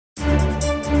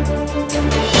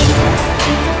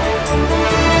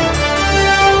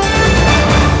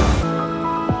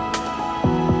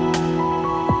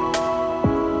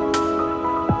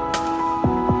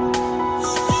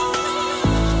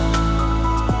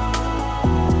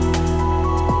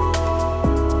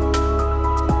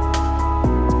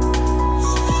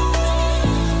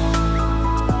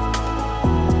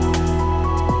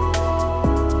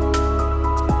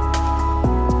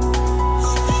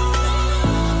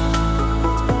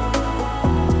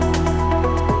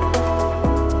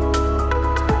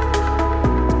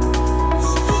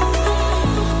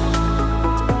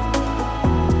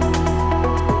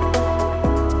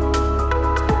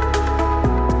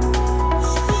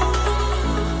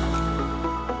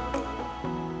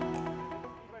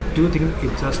Do you think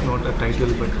it's just not a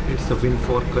title, but it's a win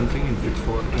for country and it's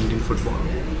for Indian football?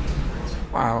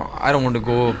 Wow, I don't want to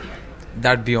go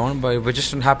that beyond, but we're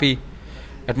just happy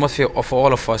atmosphere of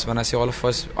all of us. When I say all of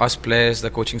us players, the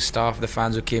coaching staff, the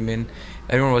fans who came in,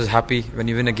 everyone was happy. When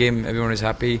you win a game, everyone is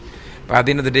happy. But at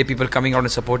the end of the day, people coming out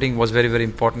and supporting was very, very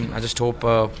important. I just hope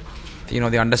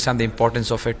they understand the importance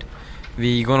of it.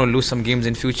 We're going to lose some games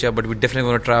in future, but we're definitely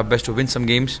going to try our best to win some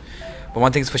games. But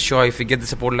one thing is for sure, if we get the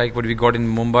support like what we got in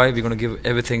Mumbai, we're going to give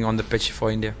everything on the pitch for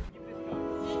India.